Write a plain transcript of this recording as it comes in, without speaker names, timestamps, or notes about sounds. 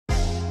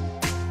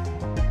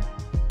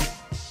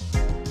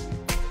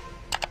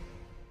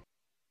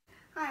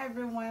Hi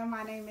everyone,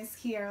 my name is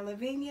Kiara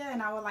Lavinia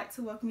and I would like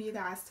to welcome you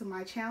guys to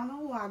my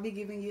channel where I'll be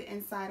giving you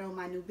insight on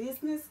my new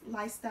business,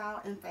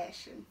 lifestyle, and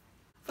fashion.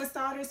 For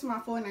starters, my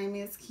full name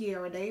is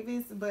Kiara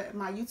Davis, but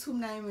my YouTube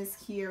name is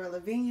Kiara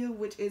Lavinia,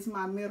 which is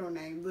my middle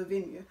name,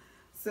 Lavinia.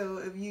 So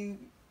if you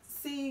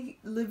see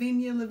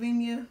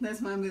Lavinia,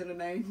 that's my middle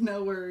name,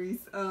 no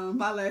worries.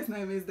 My last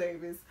name is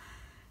Davis.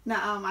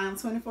 Now, I am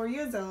 24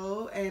 years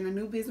old and a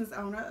new business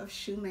owner of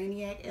Shoe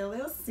Maniac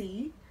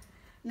LLC.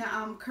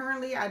 Now,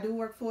 currently I do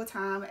work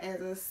full-time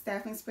as a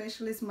staffing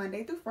specialist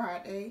Monday through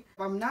Friday.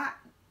 If I'm not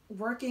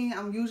working,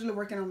 I'm usually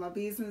working on my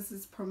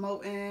businesses,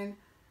 promoting,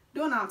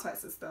 doing all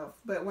types of stuff.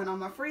 But when on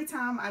my free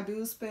time, I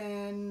do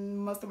spend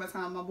most of my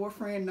time with my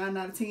boyfriend, 9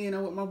 out of 10,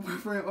 or with my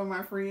boyfriend or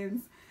my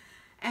friends.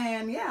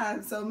 And yeah,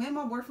 so me and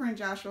my boyfriend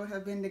Joshua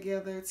have been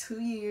together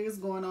 2 years,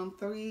 going on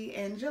 3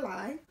 in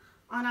July.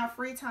 On our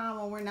free time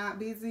when we're not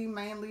busy,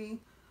 mainly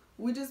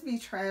we just be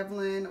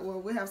traveling, or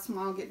we have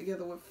small get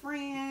together with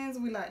friends.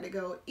 We like to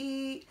go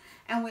eat,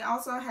 and we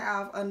also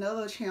have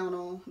another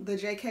channel, the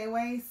JK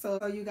Way, so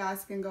you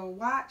guys can go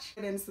watch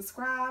and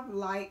subscribe,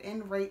 like,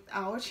 and rate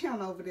our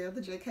channel over there,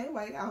 the JK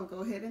Way. I'll go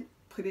ahead and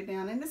put it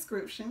down in the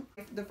description.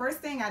 The first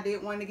thing I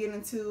did want to get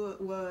into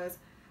was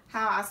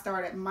how I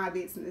started my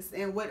business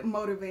and what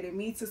motivated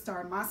me to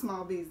start my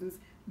small business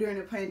during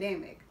the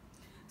pandemic.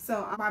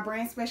 So my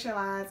brand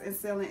specializes in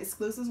selling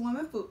exclusive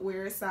women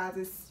footwear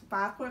sizes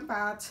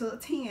 5.5 to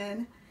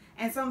 10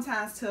 and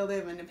sometimes to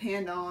 11,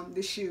 depending on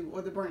the shoe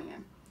or the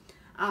brand.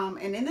 And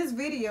in this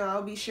video,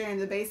 I'll be sharing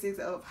the basics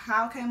of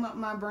how I came up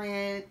with my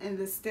brand and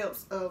the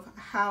steps of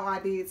how I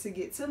did to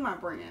get to my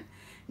brand.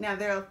 Now,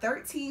 there are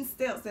 13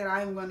 steps that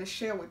I am going to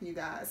share with you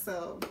guys.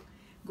 So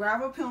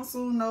grab a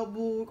pencil,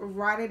 notebook,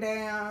 write it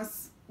down.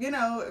 You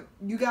know,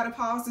 you got to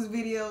pause this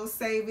video,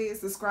 save it,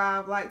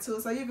 subscribe, like to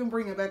it, so you can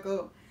bring it back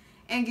up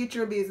and get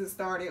your business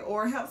started,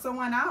 or help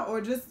someone out,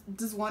 or just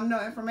want to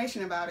know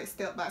information about it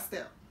step by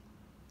step.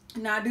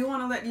 Now, I do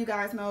want to let you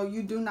guys know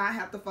you do not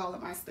have to follow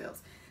my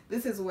steps.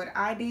 This is what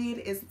I did.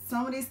 Is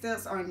some of these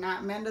steps are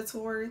not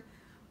mandatory,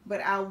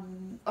 but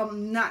I'm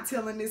not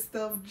telling this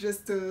stuff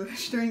just to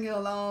string you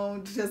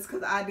along just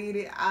because I did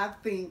it. I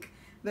think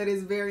that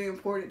it's very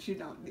important you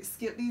don't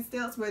skip these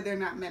steps, but they're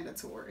not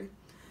mandatory.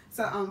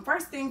 So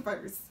first thing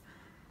first,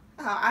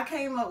 how I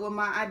came up with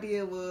my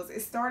idea was,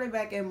 it started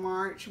back in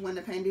March when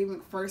the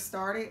pandemic first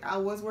started. I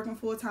was working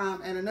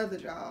full-time at another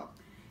job,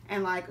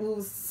 and like it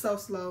was so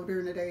slow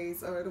during the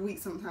days or the week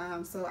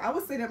sometimes. So I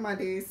would sit at my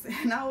desk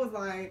and I was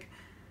like,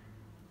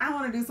 I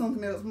want to do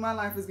something else. My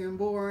life is getting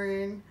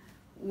boring.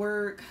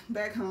 Work,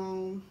 back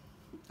home,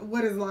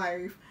 what is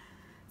life?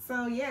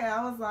 So yeah,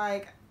 I was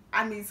like,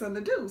 I need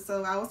something to do.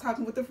 So I was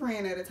talking with a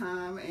friend at a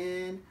time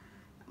and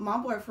my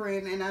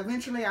boyfriend, and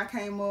eventually I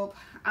came up,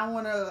 I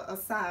want a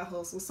side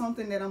hustle,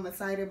 something that I'm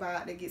excited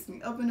about, that gets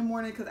me up in the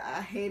morning, because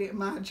I hated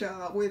my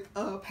job with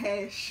a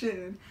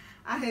passion.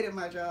 I hated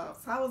my job.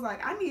 So I was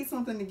like, I need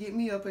something to get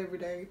me up every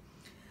day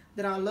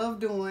that I love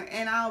doing,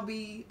 and I'll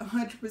be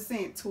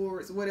 100%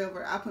 towards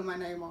whatever I put my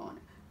name on,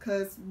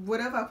 because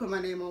whatever I put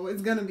my name on,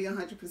 it's gonna be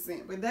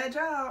 100%. With that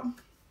job,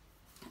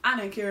 I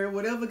didn't care.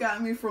 Whatever got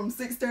me from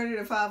 6:30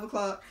 to 5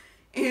 o'clock,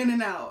 in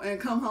and out, and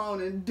come home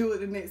and do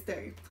it the next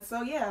day.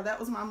 So yeah, that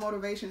was my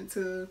motivation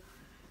to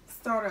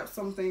start up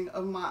something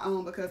of my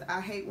own, because I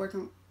hate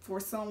working for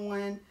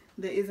someone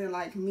that isn't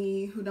like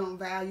me, who don't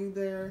value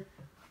their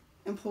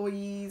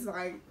employees.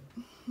 Like,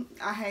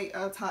 I hate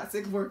a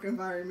toxic work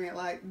environment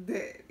like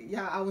that.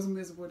 Yeah, I was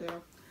miserable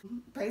there.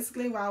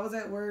 Basically, while I was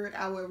at work,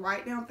 I would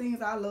write down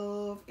things I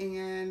love,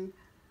 and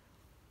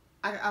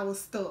I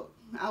was stuck.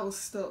 I was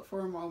stuck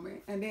for a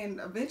moment, and then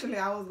eventually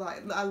I was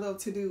like,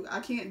 I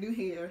can't do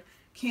hair,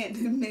 can't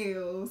do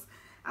nails.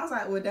 I was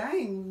like, well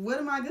dang, what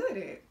am I good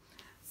at?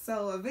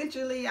 So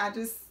eventually I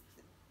just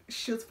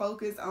should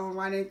focus on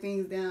writing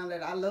things down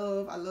that I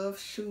love. I love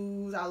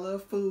shoes, I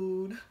love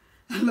food,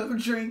 I love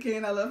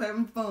drinking, I love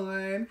having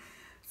fun.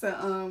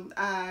 So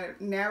I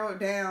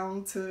narrowed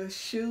down to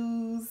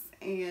shoes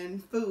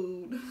and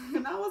food,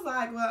 and I was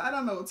like, well, I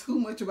don't know too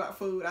much about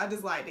food, I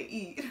just like to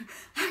eat.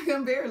 I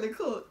can barely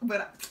cook,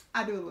 but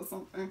I do a little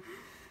something.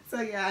 So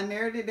yeah, I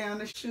narrowed it down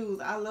to shoes.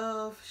 I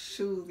love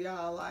shoes,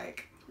 y'all,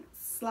 like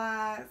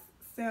slides,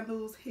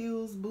 sandals,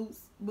 heels,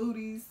 boots,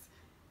 booties,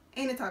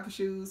 any type of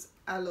shoes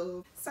I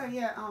love. So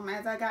yeah,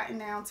 as I got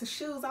down to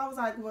shoes, I was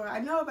like, well, I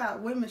know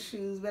about women's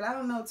shoes, but I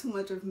don't know too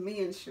much of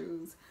men's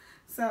shoes.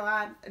 So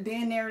I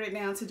then narrowed it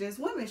down to just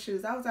women's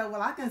shoes. I was like,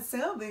 well, I can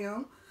sell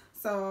them.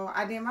 So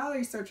I did my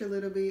research a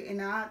little bit, and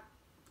I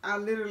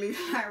literally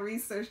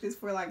researched this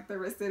for like the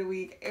rest of the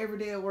week, every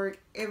day at work,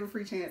 every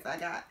free chance I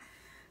got.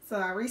 So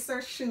I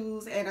researched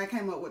shoes, and I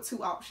came up with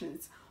 2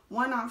 options.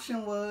 One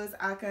option was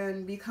I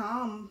can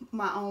become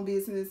my own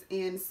business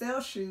and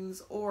sell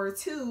shoes, or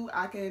 2,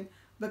 I can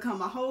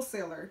become a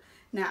wholesaler.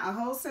 Now, a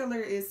wholesaler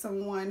is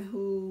someone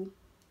who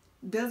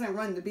doesn't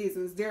run the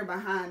business. They're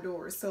behind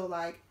doors. So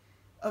like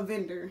a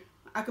vendor.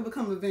 I could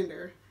become a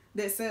vendor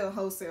that sell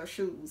wholesale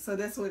shoes. So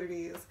that's what it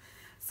is.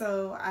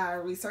 So I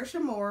researched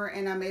more,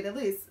 and I made a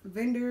list.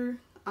 Vendor,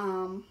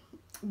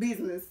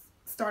 business,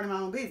 starting my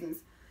own business.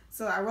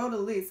 So I wrote a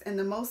list, and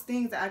the most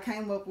things that I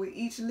came up with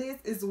each list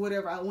is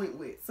whatever I went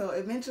with. So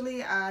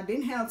eventually I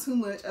didn't have too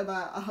much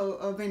about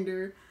a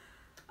vendor.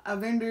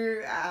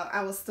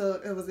 I was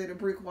stuck. It was at a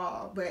brick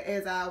wall. But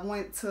as I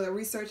went to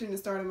researching and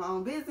starting my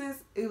own business,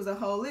 it was a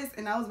whole list,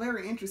 and I was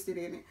very interested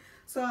in it.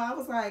 So I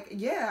was like,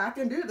 yeah, I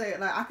can do that.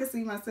 Like, I can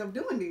see myself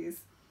doing this.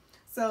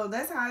 So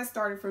that's how it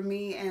started for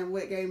me, and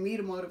what gave me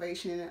the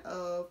motivation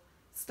of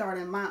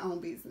starting my own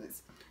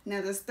business.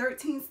 Now, there's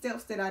 13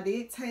 steps that I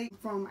did take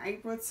from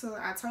April to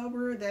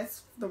October.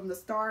 That's from the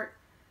start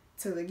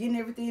to the getting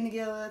everything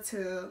together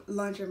to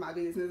launching my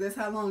business. That's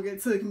how long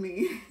it took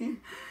me.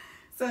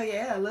 So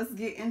yeah, let's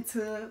get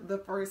into the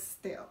first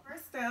step.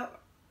 First step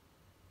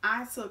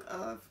I took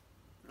of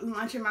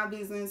launching my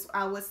business,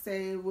 I would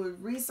say,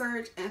 with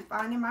research and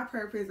finding my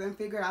purpose and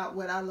figure out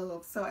what I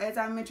love. So as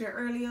I mentioned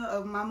earlier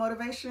of my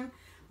motivation,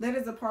 that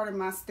is a part of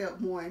my step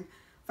one.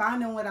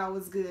 Finding what I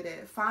was good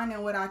at,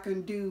 finding what I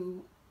can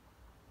do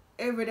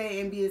every day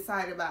and be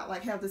excited about,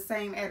 like have the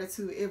same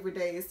attitude every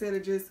day instead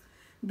of just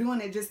doing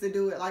it just to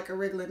do it like a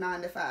regular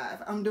 9 to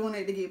 5. I'm doing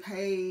it to get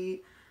paid.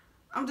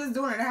 I'm just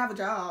doing it to have a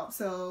job.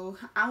 So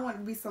I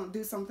want to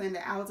do something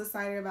that I was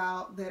excited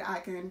about, that I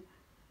can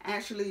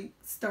actually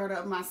start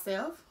up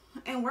myself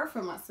and work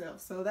for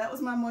myself. So that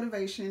was my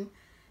motivation,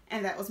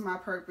 and that was my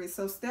purpose.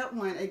 So step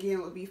one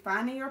again would be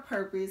finding your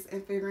purpose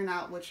and figuring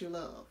out what you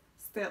love.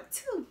 Step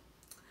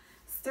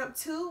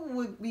two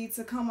would be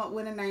to come up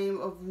with a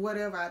name of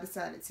whatever I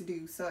decided to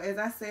do. So as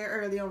I said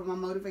earlier on my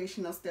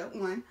motivational step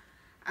one,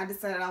 I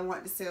decided I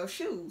wanted to sell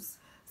shoes.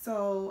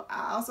 So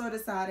I also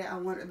decided I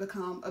wanted to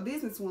become a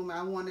businesswoman.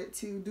 I wanted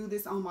to do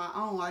this on my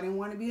own. I didn't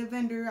want to be a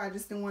vendor. I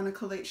just didn't want to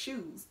collect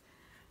shoes.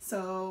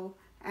 So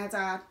as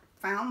I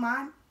found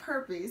my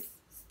purpose,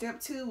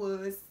 step two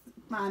was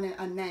finding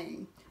a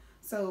name.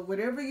 So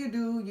whatever you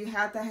do, you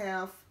have to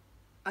have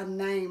a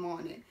name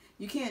on it.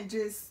 You can't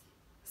just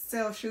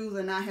sell shoes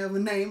and not have a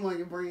name on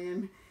your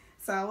brand.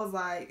 So I was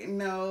like,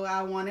 no,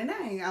 I want a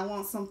name. I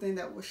want something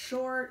that was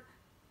short,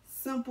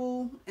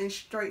 simple, and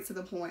straight to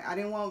the point. I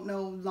didn't want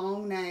no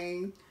long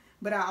name,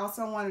 but I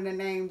also wanted a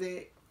name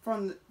that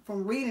from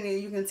reading it,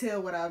 you can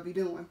tell what I'll be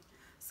doing.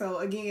 So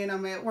again,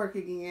 I'm at work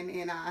again,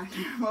 and I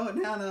wrote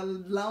down a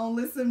long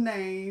list of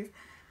names.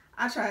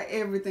 I tried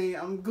everything.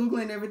 I'm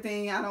Googling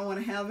everything. I don't want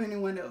to have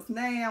anyone else's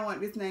name. I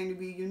want this name to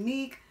be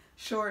unique,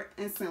 short,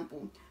 and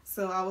simple.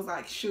 So I was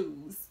like,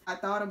 shoes. I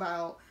thought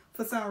about,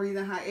 for some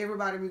reason, how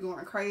everybody be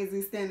going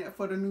crazy standing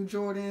for the new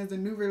Jordans, the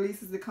new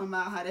releases that come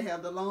out, how they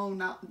have the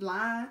long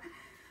line.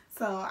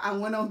 So I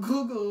went on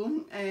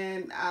Google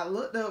and I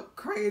looked up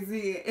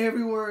crazy,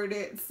 every word,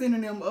 that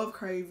synonym of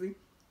crazy,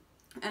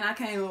 and I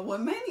came up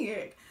with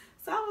maniac.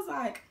 So I was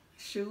like,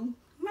 shoe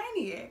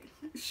maniac.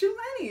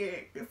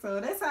 So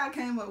that's how I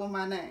came up with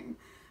my name.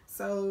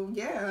 So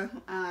yeah,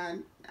 I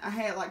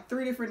had like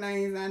 3 different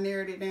names, and I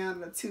narrowed it down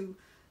to 2.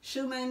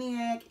 Shoe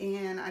maniac,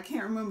 and I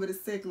can't remember the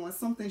second one,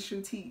 something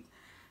Shoetique.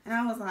 And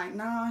I was like,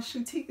 nah,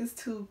 Shoetique is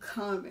too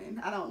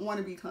common. I don't want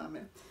to be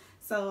common.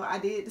 So I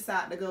did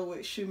decide to go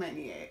with shoe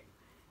maniac.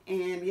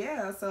 And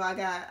yeah, so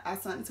I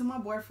sent it to my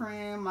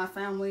boyfriend, my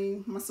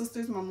family, my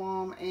sisters, my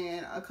mom,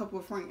 and a couple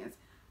of friends.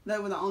 They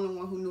were the only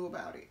one who knew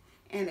about it.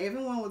 And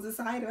everyone was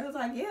excited. I was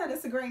like, yeah,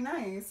 that's a great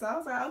name. So I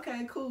was like,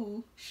 okay,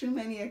 cool. Shoe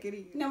maniac it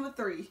is.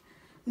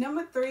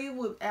 Number three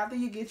would, after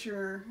you get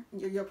your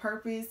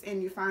purpose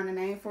and you find a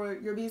name for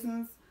your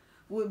business,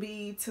 would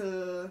be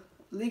to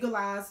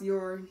legalize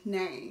your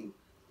name.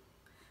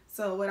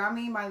 So what I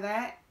mean by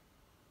that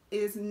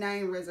is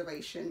name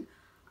reservation.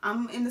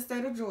 I'm in the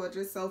state of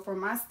Georgia, so for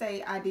my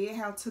state, I did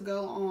have to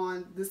go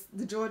on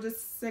the Georgia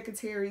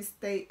Secretary of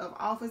State of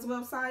Office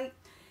website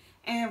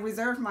and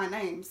reserve my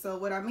name. So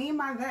what I mean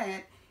by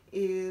that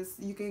is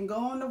you can go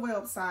on the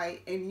website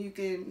and you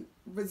can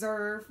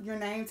reserve your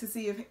name to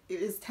see if it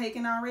is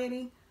taken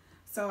already.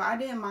 So I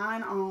did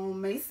mine on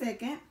May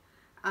 2nd.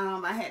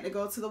 I had to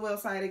go to the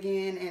website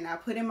again, and I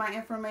put in my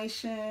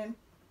information.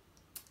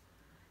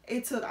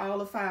 It took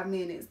all of 5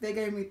 minutes. They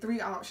gave me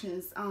 3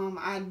 options.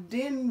 I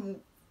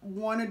didn't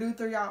want to do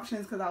 3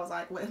 options because I was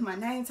like, well, if my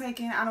name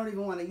taken, I don't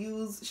even want to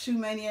use Shoe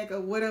Maniac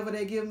or whatever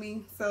they give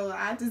me. So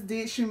I just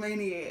did Shoe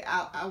Maniac.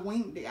 I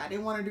winged it. I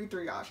didn't want to do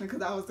 3 options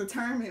because I was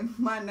determined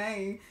my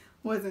name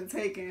wasn't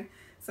taken.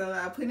 So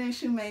I put in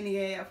Shoe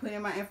Maniac, I put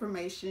in my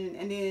information,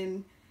 and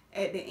then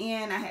at the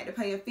end I had to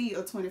pay a fee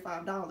of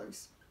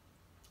 $25.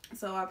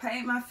 So I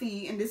paid my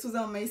fee, and this was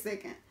on May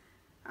 2nd.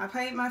 I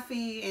paid my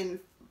fee, and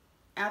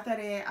after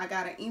that, I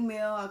got an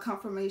email, a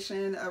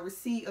confirmation, a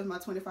receipt of my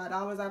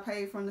 $25 I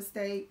paid from the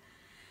state,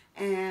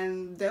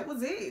 and that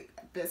was it.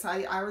 That's how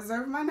I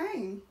reserved my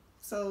name.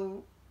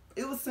 So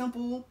it was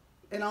simple.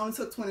 It only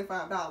took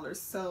 $25.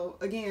 So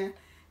again,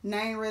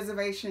 name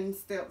reservation,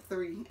 step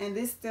 3. And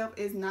this step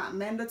is not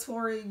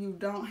mandatory. You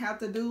don't have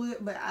to do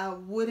it, but I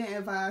wouldn't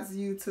advise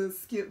you to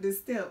skip this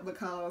step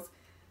because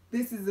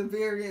this is a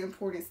very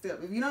important step.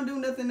 If you don't do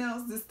nothing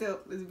else, this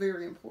step is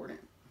very important.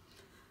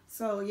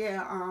 So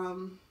yeah,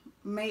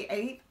 May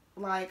 8th,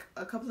 like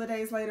a couple of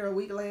days later, a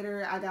week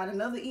later, I got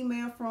another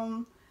email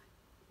from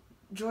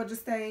Georgia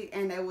State,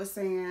 and they was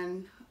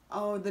saying,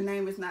 oh, the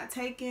name is not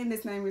taken.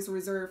 This name is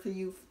reserved for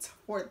you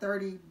for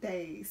 30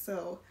 days.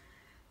 So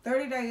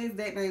 30 days,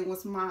 that name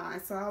was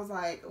mine. So I was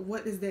like,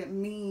 what does that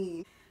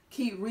mean?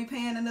 Keep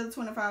repaying another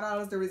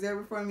 $25 to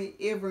reserve it for me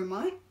every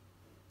month?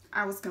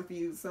 I was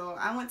confused. So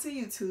I went to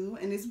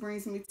YouTube, and this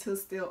brings me to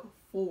step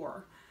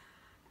 4.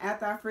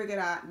 After I figured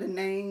out the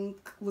name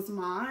was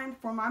mine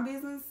for my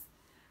business,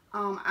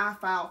 I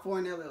filed for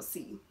an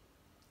LLC.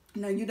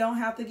 Now, you don't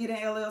have to get an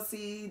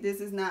LLC.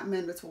 This is not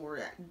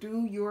mandatory.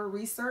 Do your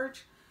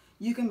research.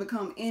 You can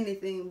become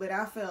anything, but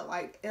I felt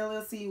like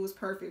LLC was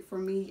perfect for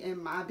me and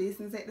my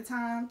business at the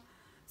time.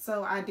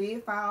 So I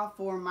did file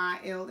for my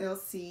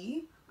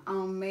LLC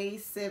on May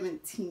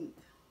 17th.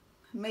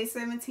 May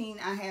 17th,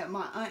 I had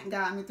my aunt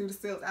guide me through the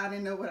steps. I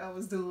didn't know what I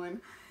was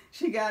doing.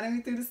 She guided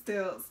me through the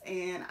steps,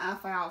 and I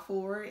filed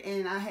for it,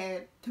 and I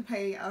had to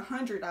pay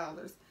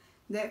 $100.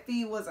 That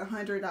fee was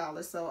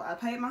 $100. So I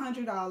paid my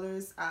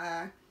 $100.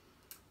 I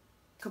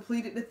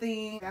completed the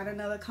thing, got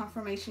another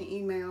confirmation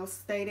email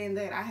stating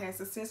that I had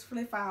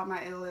successfully filed my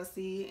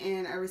LLC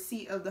and a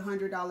receipt of the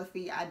 $100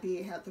 fee I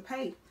did have to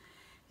pay.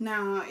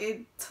 Now,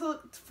 it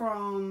took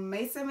from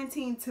May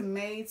 17th to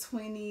May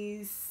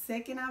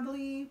 22nd, I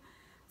believe.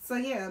 So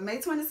yeah, May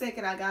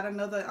 22nd, I got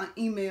another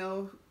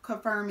email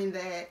confirming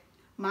that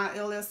my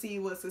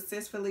LLC was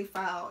successfully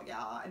filed,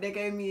 y'all. They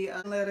gave me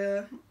a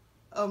letter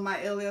of my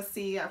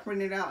LLC. I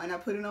printed it out and I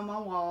put it on my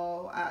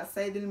wall. I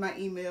saved it in my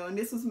email, and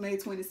this was May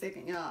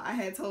 22nd, y'all. I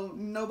had told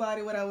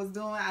nobody what I was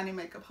doing. I didn't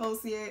make a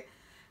post yet.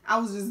 I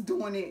was just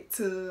doing it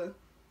to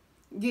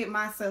get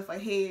myself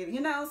ahead, you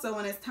know, so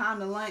when it's time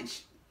to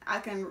lunch, I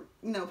can,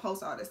 you know,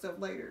 post all that stuff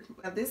later.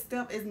 Now, this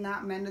step is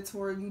not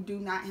mandatory. You do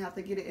not have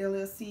to get an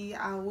LLC.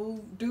 I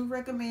do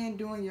recommend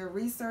doing your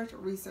research,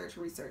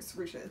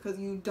 because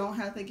you don't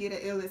have to get an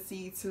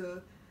LLC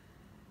to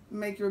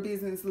make your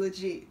business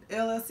legit.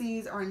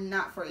 LLCs are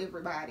not for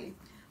everybody.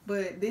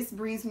 But this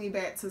brings me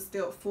back to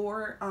step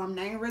 4,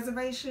 name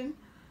reservation.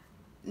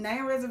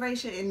 Name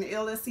reservation and the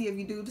LLC, if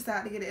you do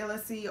decide to get an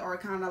LLC, are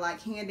kind of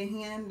like hand in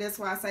hand. That's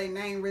why I say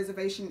name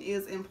reservation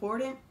is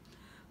important.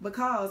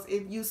 Because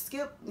if you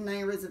skip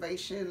name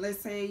reservation,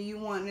 let's say you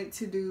wanted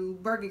to do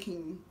Burger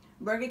King.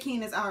 Burger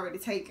King is already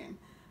taken,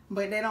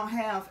 but they don't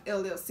have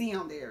LLC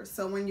on there.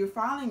 So when you're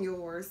filing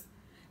yours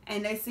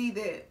and they see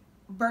that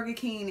Burger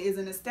King is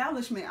an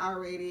establishment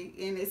already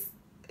and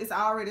it's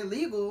already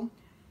legal,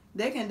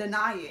 they can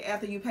deny it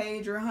after you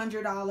paid your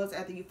 $100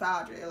 after you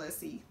filed your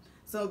LLC.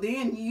 So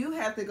then you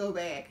have to go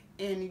back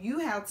and you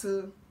have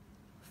to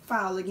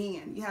file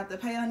again. You have to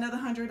pay another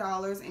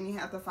 $100 and you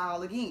have to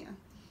file again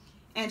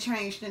and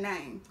change the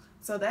name.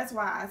 So that's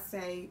why I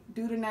say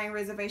do the name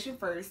reservation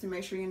first to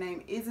make sure your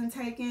name isn't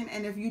taken.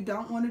 And if you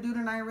don't want to do the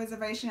name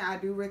reservation, I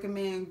do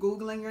recommend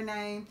Googling your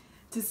name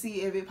to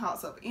see if it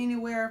pops up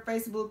anywhere.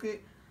 Facebook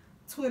it,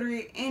 Twitter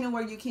it,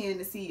 anywhere you can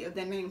to see if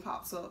that name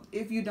pops up,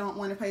 if you don't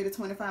want to pay the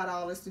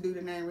 $25 to do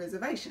the name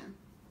reservation.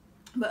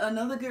 But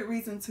another good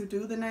reason to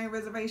do the name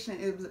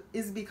reservation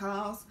is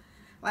because,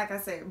 like I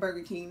said,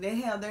 Burger King, they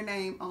have their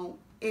name on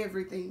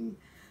everything.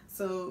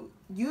 So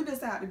you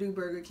decide to do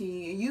Burger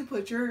King and you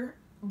put your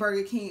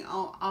Burger King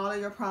on all of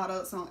your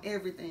products, on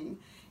everything,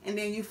 and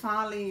then you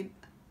finally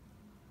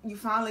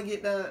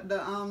get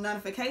the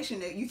notification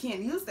that you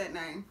can't use that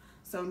name.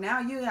 So now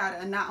you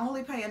gotta not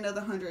only pay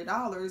another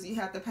 $100, you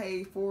have to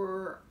pay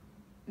for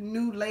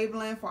new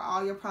labeling for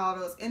all your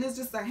products, and it's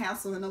just a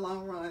hassle in the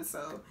long run.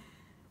 So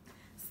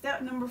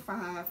step number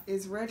 5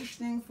 is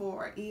registering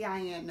for an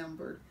EIN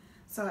number.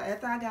 So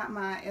after I got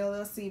my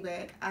LLC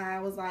back, I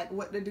was like,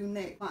 what to do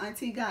next? My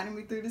auntie guided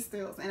me through the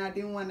steps, and I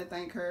didn't want to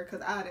thank her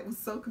because I was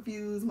so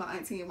confused. My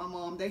auntie and my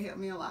mom, they helped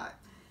me a lot.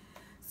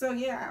 So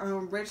yeah,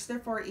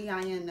 registered for an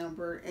EIN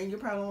number, and you're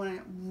probably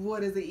wondering,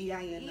 what is the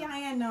EIN number?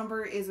 EIN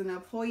number is an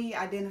employee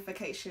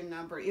identification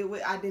number. It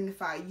would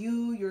identify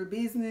you, your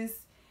business,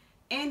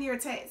 and your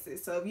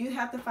taxes. So if you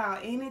have to file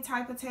any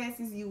type of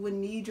taxes, you would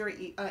need your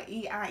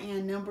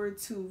EIN number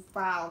to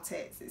file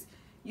taxes.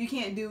 You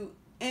can't do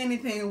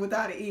anything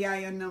without an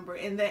EIN number,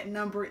 and that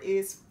number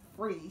is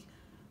free.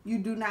 You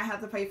do not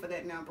have to pay for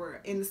that number.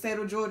 In the state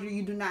of Georgia,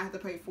 you do not have to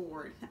pay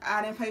for it.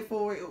 I didn't pay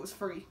for it, it was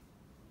free.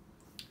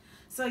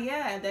 So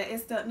yeah, that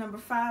is step number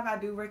 5. I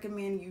do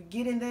recommend you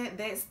getting that.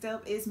 That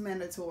step is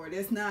mandatory.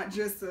 It's not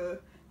just a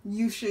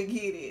you should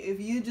get it.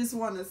 If you just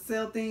want to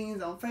sell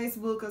things on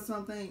Facebook or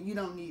something, you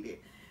don't need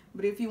it.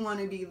 But if you want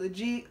to be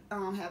legit,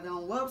 have your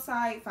own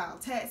website, file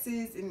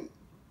taxes, and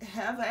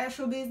have an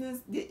actual business,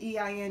 the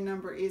EIN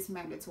number is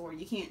mandatory.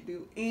 You can't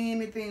do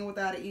anything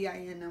without an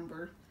EIN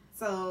number.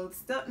 So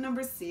step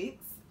number 6.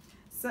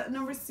 Step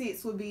number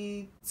 6 would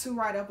be to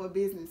write up a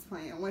business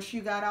plan. Once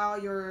you got all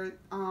your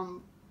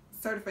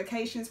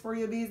certifications for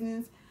your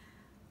business,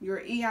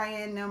 your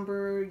EIN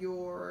number,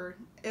 your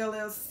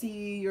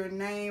LLC, your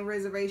name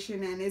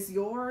reservation, and it's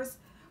yours,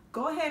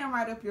 go ahead and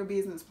write up your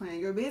business plan.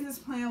 Your business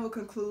plan will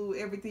conclude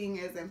everything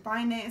as in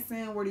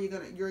financing, what are you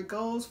gonna, your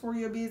goals for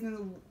your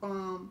business,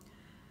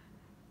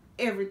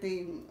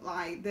 everything.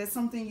 Like, that's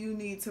something you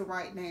need to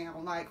write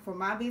down. Like for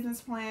my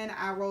business plan,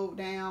 I wrote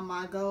down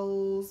my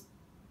goals,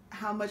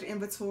 how much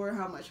inventory,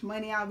 how much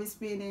money I'll be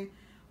spending,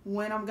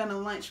 when I'm gonna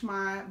launch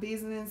my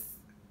business,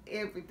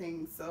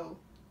 everything. So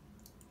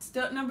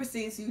step number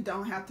 6 you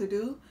don't have to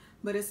do,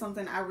 but it's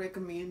something I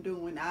recommend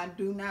doing. I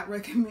do not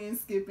recommend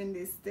skipping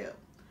this step.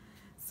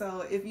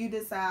 So if you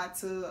decide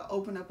to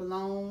open up a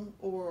loan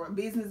or a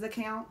business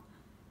account,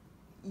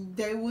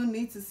 they will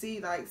need to see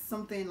like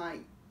something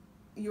like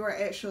your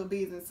actual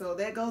business. So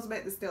that goes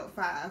back to step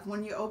 5.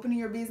 When you're opening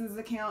your business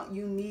account,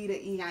 you need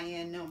an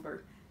EIN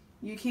number.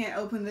 You can't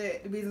open the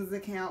business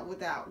account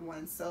without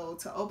one. So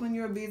to open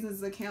your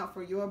business account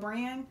for your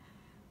brand,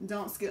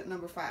 don't skip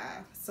number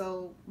 5.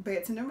 So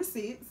back to number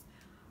 6.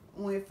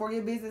 For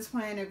your business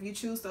plan, if you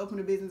choose to open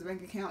a business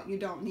bank account, you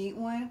don't need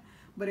one.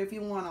 But if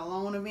you want a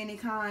loan of any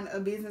kind, a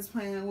business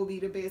plan will be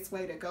the best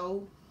way to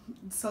go,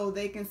 so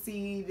they can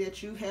see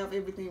that you have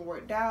everything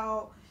worked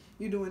out.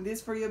 You're doing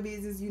this for your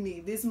business. You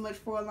need this much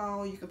for a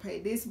loan. You can pay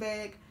this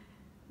back.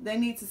 They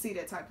need to see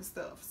that type of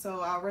stuff.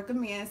 So I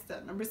recommend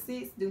step number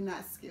 6, do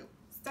not skip.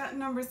 Step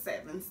number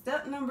 7.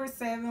 Step number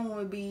 7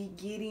 would be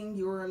getting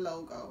your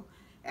logo.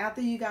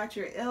 After you got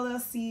your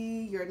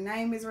LLC, your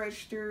name is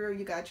registered,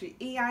 you got your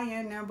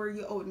EIN number,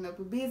 you open up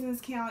a business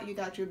account, you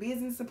got your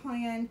business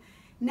plan.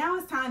 Now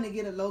it's time to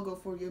get a logo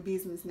for your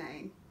business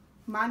name.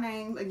 My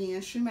name,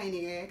 again, Shoe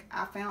Maniac.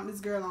 I found this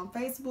girl on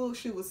Facebook.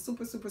 She was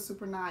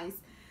super nice.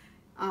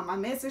 I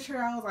messaged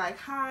her. I was like,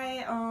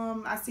 hi,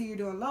 I see you're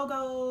doing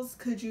logos.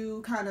 Could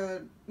you kind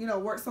of,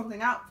 work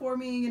something out for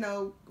me,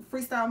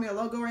 freestyle me a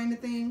logo or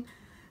anything?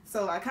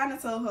 So I kind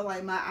of told her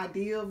like my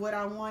idea of what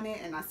I wanted,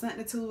 and I sent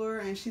it to her,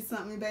 and she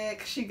sent me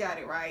back. She got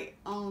it right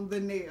on the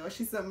nail.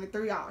 She sent me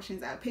 3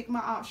 options. I picked my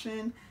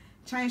option,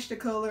 changed the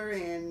color,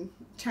 and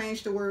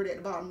changed the word at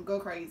the bottom. Go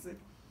crazy.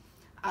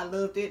 I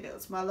loved it. That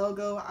was my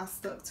logo. I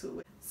stuck to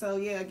it. So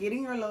yeah,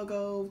 getting your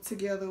logo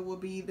together will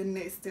be the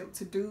next step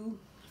to do.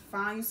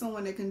 Find you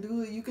someone that can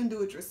do it. You can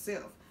do it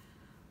yourself.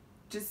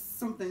 Just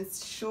something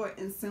short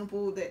and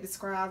simple that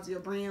describes your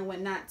brand with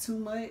not too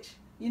much.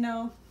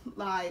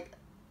 Like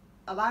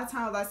a lot of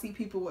times I see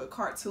people with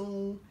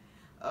cartoon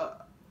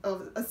of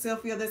a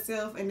selfie of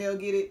themselves, and they'll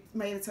get it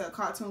made into a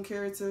cartoon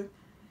character,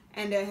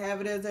 and they'll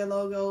have it as their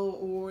logo,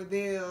 or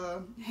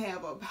they'll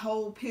have a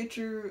whole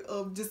picture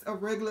of just a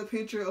regular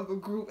picture of a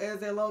group as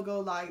their logo.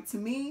 Like, to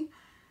me,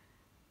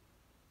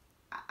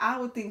 I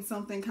would think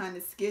something kind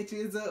of sketchy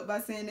is up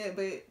by saying that,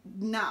 but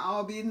not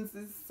all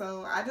businesses.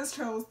 So I just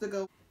chose to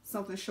go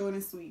something short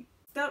and sweet.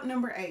 Step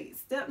number 8.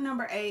 Step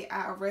number 8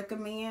 I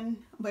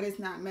recommend, but it's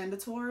not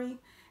mandatory.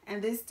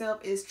 And this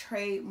step is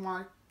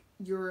trademark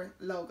your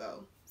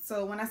logo.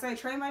 So when I say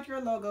trademark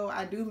your logo,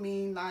 I do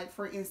mean, like,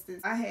 for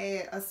instance, I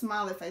had a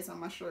smiley face on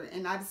my shirt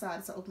and I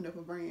decided to open up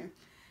a brand.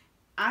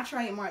 I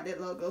trademarked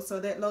that logo, so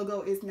that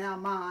logo is now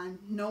mine.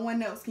 No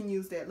one else can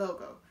use that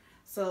logo.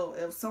 So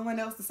if someone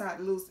else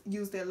decides to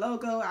use their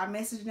logo, I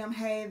message them,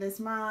 hey, that's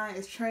mine,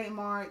 it's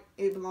trademarked,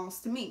 it belongs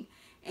to me.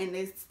 And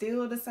they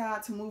still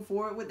decide to move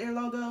forward with their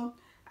logo,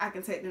 I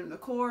can take them to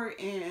court,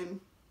 and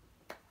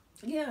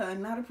yeah,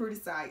 not a pretty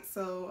sight.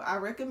 So I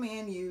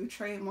recommend you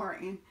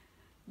trademarking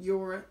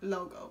your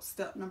logo.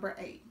 Step number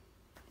 8.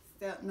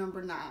 Step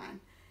number 9.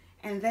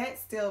 And that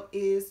step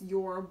is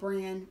your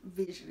brand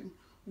vision.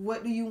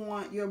 What do you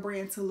want your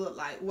brand to look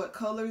like? What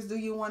colors do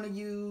you want to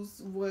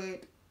use?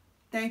 What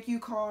thank you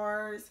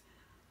cards,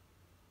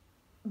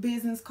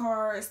 business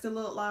cards to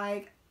look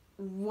like?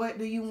 What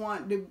do you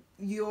want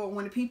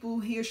when the people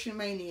hear Shoe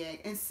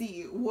Maniac and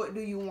see it, what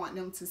do you want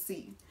them to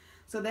see?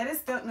 So that is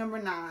step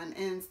number 9.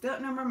 And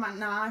step number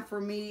 9 for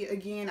me,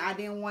 again, I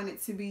didn't want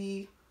it to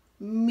be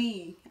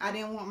me. I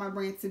didn't want my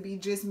brand to be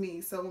just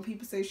me. So when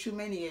people say Shoe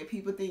Maniac,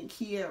 people think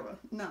Kiara.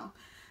 No,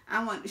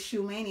 I want the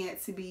Shoe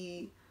Maniac to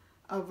be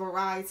a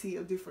variety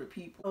of different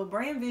people. So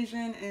brand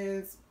vision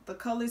is the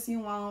colors you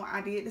want.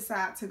 I did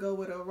decide to go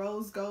with a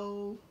rose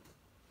gold,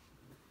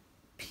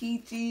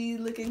 peachy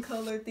looking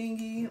color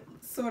thingy,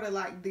 sort of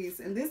like this.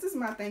 And this is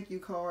my thank you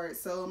card.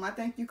 So my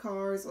thank you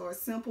cards are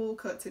simple,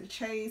 cut to the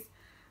chase.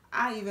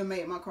 I even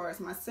made my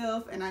cards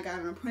myself, and I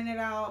got them printed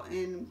out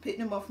and picked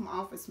them up from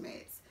Office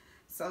Max.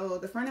 So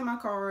the front of my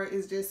card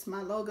is just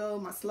my logo,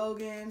 my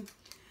slogan,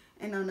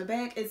 and on the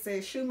back it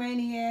says Shoe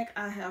Maniac.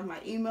 I have my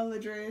email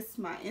address,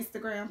 my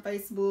Instagram,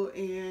 Facebook,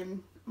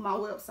 and my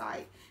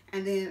website.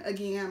 And then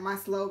again, my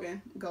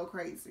slogan, go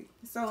crazy.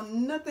 So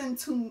nothing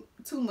too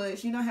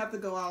much. You don't have to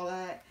go all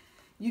out.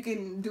 You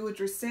can do it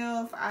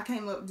yourself. I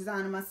came up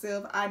designing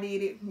myself. I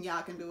did it.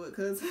 Y'all can do it,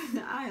 because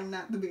I am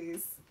not the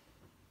best.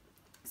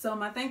 So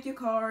my thank you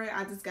card,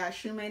 I just got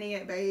Shoe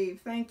Maniac, babe,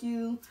 thank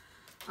you.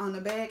 On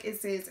the back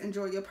it says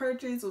enjoy your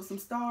purchase with some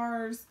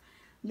stars.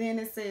 Then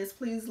it says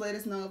please let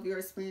us know if your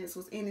experience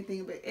was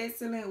anything but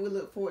excellent. We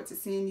look forward to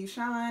seeing you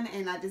shine.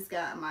 And I just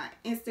got my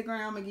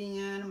Instagram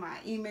again, my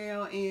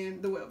email,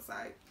 and the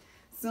website.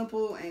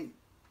 Simple and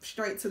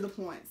straight to the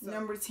point. So,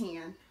 number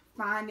 10,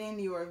 finding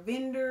your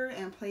vendor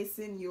and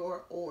placing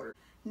your order.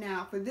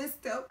 Now for this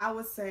step, I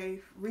would say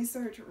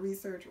research.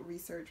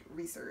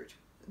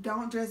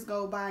 Don't just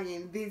go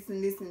buying this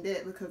and this and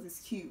that because it's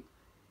cute.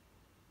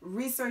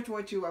 Research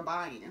what you are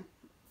buying.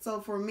 So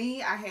for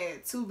me, I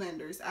had two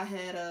vendors. I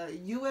had a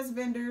US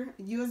vendor,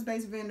 US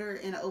based vendor,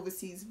 and an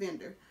overseas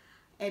vendor.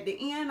 At the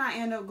end, I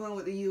ended up going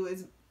with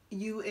the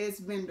US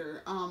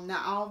vendor.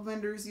 Not all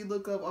vendors you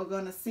look up are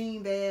gonna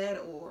seem bad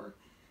or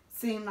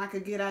seem like a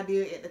good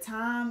idea at the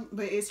time,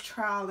 but it's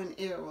trial and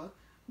error.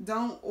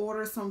 Don't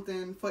order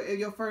something for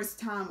your first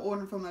time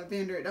ordering from a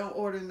vendor. Don't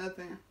order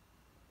nothing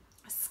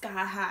sky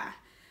high.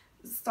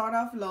 Start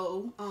off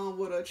low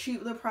with a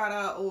cheap little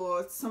product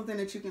or something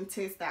that you can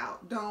test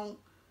out. Don't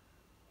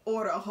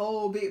order a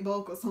whole big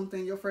bulk or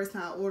something your first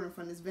time ordering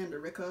from this vendor,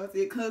 because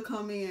it could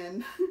come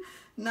in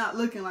not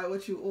looking like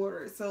what you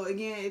ordered. So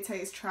again, it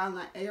takes trial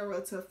and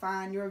error to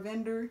find your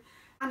vendor.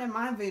 And in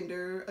my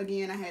vendor,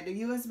 again, I had the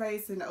US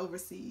base and the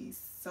overseas.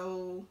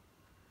 So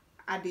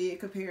I did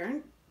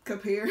comparing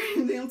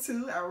them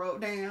two. I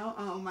wrote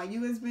down my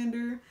US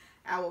vendor,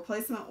 I would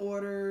place an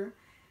order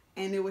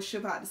and it would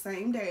ship out the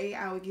same day.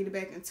 I would get it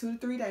back in 2 to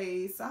 3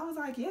 days. So I was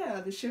like, yeah,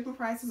 the shipping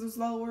prices was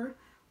lower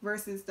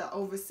versus the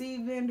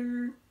overseas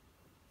vendor.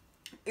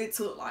 It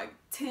took like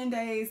 10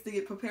 days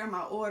to prepare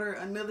my order,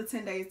 another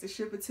 10 days to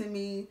ship it to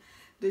me.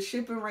 The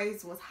shipping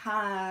rates was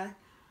high.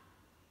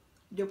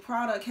 The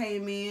product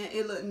came in,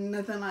 it looked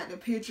nothing like the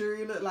picture.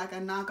 It looked like a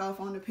knockoff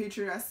on the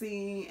picture I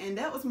seen, and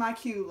that was my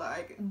cue.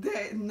 Like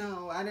that,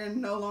 no, I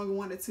didn't no longer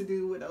wanted to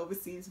do with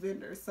overseas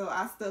vendor, so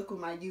I stuck with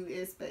my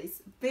US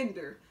based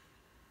vendor.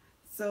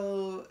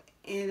 So,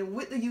 and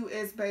with the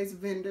US based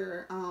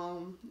vendor,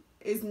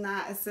 it's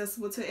not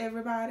accessible to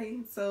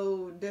everybody.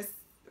 So that's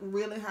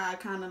really how I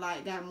kind of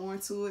like got more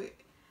into it.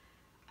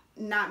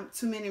 Not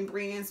too many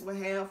brands will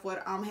have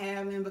what I'm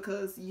having,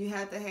 because you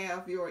have to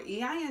have your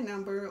EIN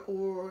number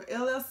or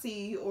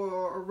LLC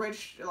or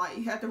register, like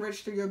you have to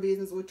register your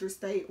business with your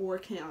state or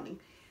county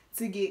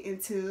to get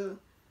into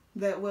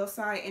that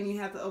website, and you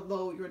have to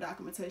upload your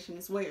documentation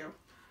as well.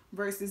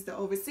 Versus the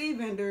overseas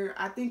vendor,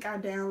 I think I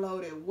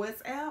downloaded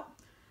WhatsApp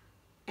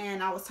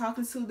and I was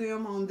talking to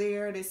them on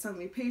there. They sent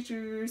me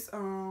pictures,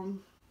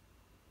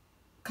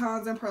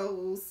 cons and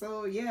pros.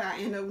 So yeah, I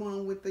ended up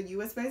going with the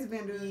US based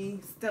vendor.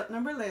 Step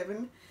number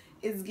 11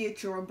 is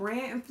get your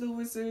brand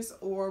influencers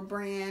or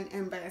brand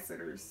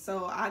ambassadors.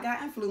 So I got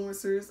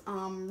influencers,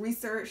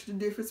 researched the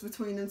difference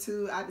between them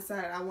two. I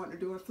decided I wanted to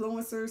do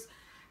influencers.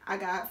 I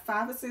got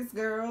 5 or 6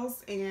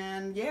 girls,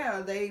 and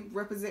yeah, they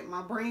represent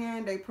my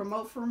brand, they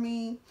promote for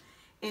me.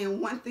 And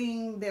one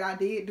thing that I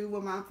did do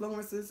with my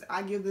influencers,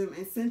 I give them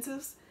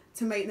incentives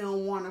to make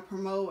them want to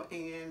promote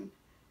and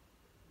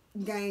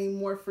gain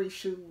more free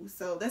shoes.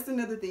 So that's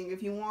another thing.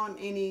 If you want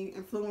any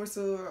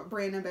influencer or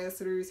brand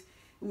ambassadors, it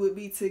would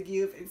be to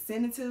give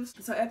incentives.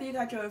 So after you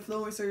got your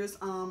influencers,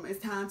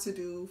 it's time to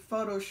do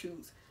photo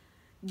shoots.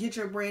 Get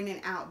your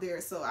branding out there.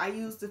 So I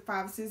used the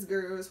 5 or 6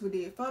 girls who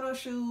did photo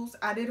shoots.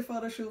 I did a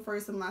photo shoot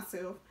first of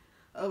myself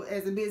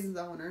as a business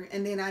owner,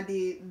 and then I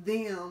did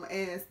them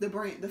as the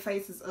brand, the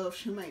faces of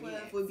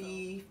Shoetique. Would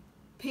be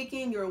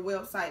picking your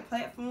website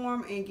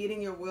platform and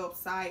getting your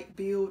website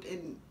built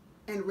and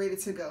ready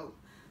to go.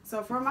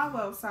 So for my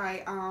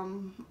website,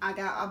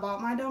 I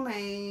bought my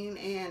domain,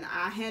 and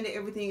I handed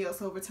everything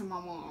else over to my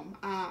mom.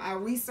 I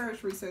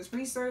researched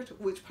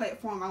which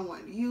platform I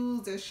wanted to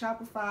use. There's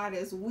Shopify,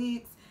 there's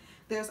Wix,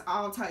 there's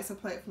all types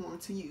of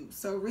platforms to use.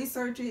 So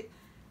research it.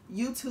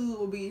 YouTube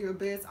will be your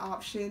best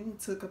option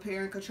to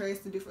compare and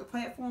contrast the different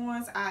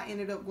platforms. I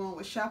ended up going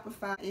with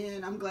Shopify,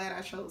 and I'm glad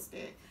I chose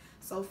that.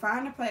 So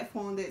find a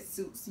platform that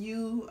suits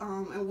you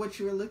and what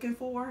you're looking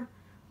for.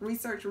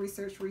 Research.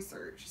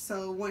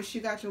 So once you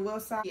got your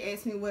website, you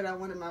asked me what I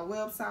wanted my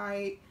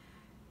website,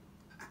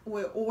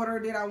 what order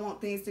did I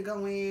want things to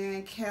go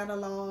in,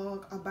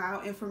 catalog,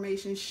 about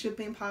information,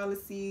 shipping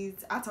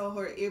policies. I told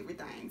her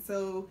everything.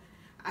 So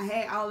I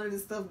had all of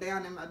this stuff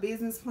down in my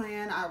business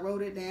plan. I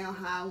wrote it down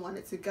how I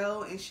wanted to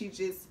go, and she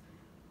just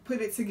put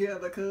it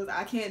together, because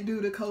I can't do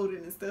the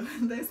coding and stuff.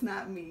 That's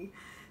not me.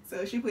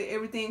 So she put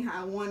everything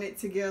how I wanted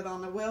together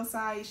on the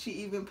website. She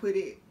even put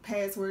it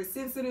password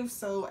sensitive,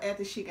 so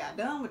after she got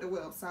done with the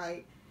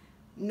website,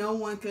 no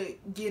one could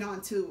get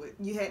onto it.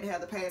 You had to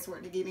have the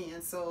password to get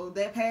in. So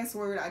that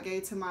password I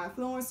gave to my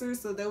influencers,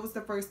 so they was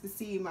the first to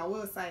see my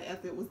website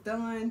after it was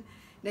done.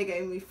 They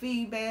gave me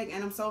feedback,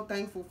 and I'm so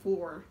thankful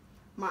for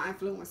my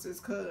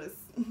influencers, because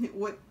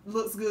what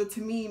looks good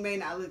to me may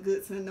not look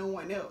good to no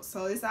one else.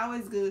 So it's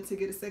always good to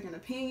get a second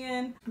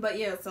opinion. But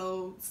yeah,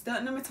 so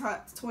step number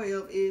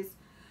 12 is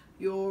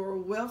your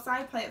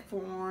website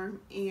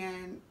platform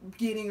and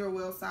getting your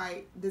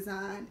website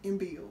designed and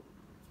built.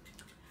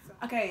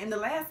 Okay, and the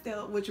last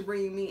step, which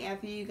brings me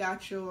after you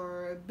got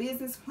your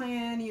business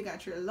plan, you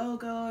got your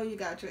logo, you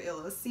got your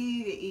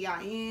LLC, your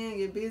EIN,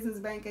 your business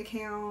bank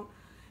account,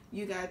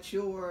 you got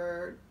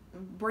your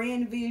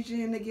brand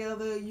vision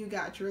together, you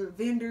got your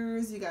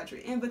vendors, you got your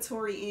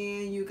inventory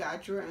in, you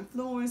got your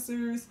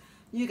influencers,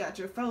 you got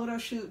your photo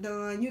shoot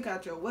done, you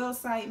got your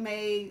website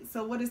made.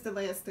 So what is the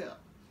last step?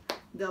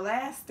 The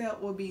last step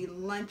will be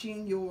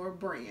launching your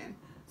brand.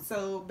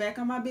 So back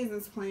on my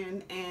business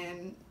plan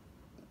in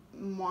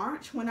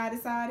March, when I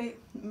decided,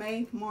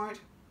 March,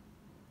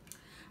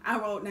 I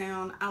wrote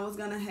down I was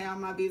gonna have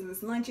my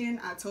business luncheon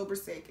October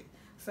 2nd.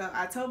 So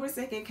October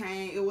 2nd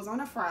came, it was on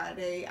a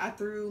Friday. I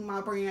threw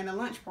my brand a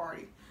lunch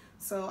party.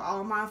 So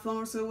all my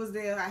influencers was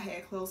there. I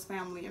had close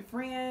family and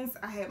friends.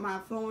 I had my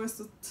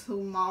influencers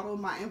to model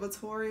my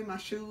inventory, my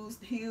shoes,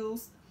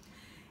 heels.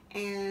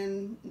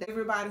 And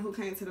everybody who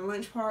came to the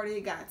lunch party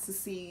got to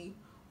see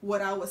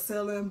what I was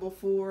selling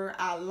before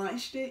I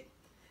launched it.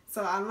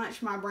 So I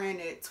launched my brand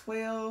at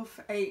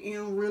 12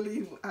 a.m.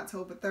 really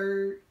October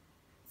 3rd.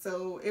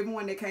 So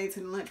everyone that came to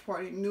the lunch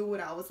party knew what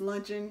I was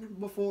lunching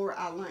before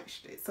I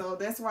launched it. So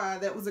that's why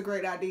that was a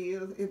great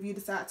idea. If you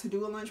decide to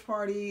do a lunch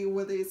party,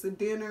 whether it's a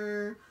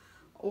dinner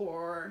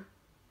or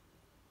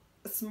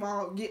a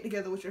small get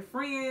together with your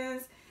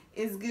friends,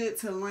 it's good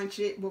to lunch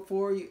it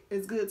before you,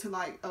 it's good to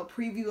like a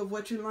preview of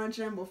what you're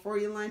lunching before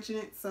you're lunching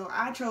it. So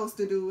I chose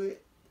to do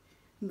it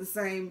the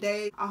same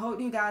day. I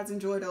hope you guys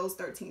enjoy those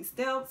 13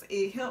 steps.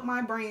 It helped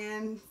my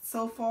brand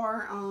so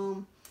far.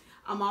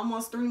 I'm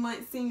almost 3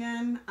 months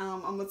in.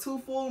 I'm a 2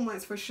 full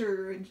months for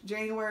sure.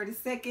 January the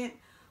 2nd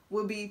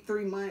will be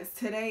 3 months.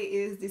 Today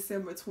is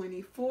December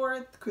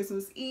 24th,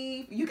 Christmas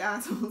Eve. You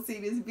guys won't see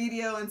this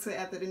video until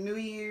after the New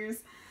Year's.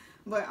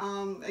 But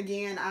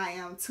again, I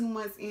am 2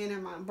 months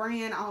in my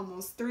brand,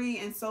 almost 3,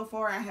 and so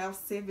far I have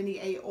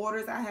 78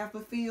 orders I have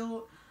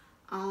fulfilled.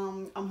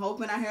 I'm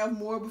hoping I have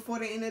more before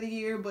the end of the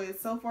year, but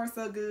so far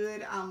so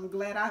good. I'm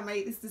glad I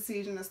made this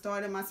decision to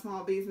start my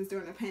small business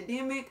during the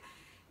pandemic.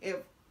 If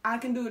I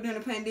can do it during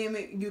the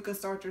pandemic, you can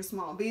start your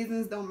small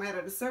business, don't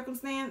matter the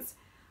circumstance.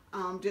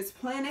 Just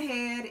plan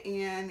ahead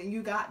and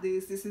you got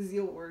this. This is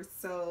yours.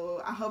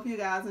 So I hope you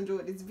guys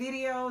enjoyed this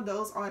video.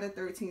 Those are the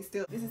 13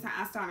 steps. This is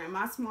how I started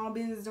my small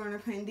business during the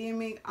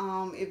pandemic.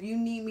 If you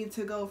need me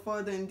to go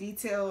further in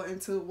detail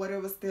into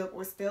whatever step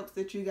or steps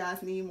that you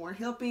guys need more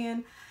help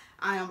in,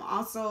 I am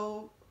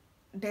also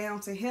down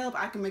to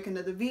help. I can make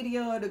another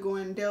video to go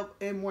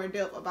in more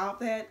depth about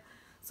that.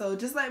 So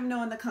just let me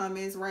know in the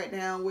comments right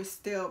now which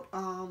step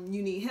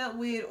you need help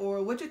with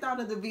or what you thought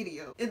of the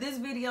video. If this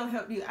video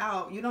helped you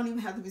out, you don't even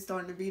have to be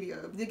starting the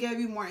video. If it gave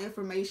you more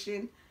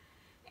information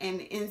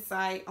and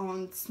insight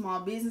on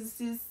small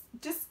businesses,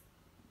 just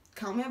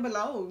comment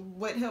below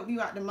what helped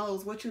you out the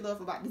most, what you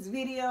love about this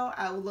video.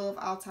 I would love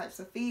all types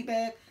of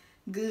feedback,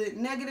 good,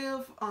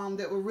 negative,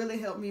 that will really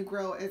help me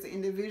grow as an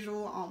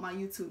individual on my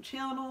YouTube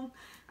channel.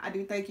 I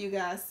do thank you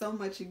guys so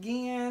much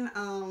again.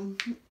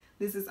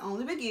 This is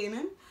only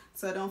beginning.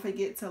 So don't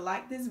forget to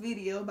like this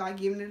video by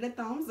giving it a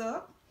thumbs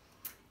up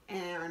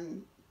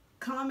and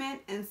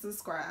comment and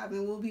subscribe,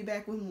 and we'll be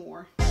back with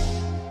more.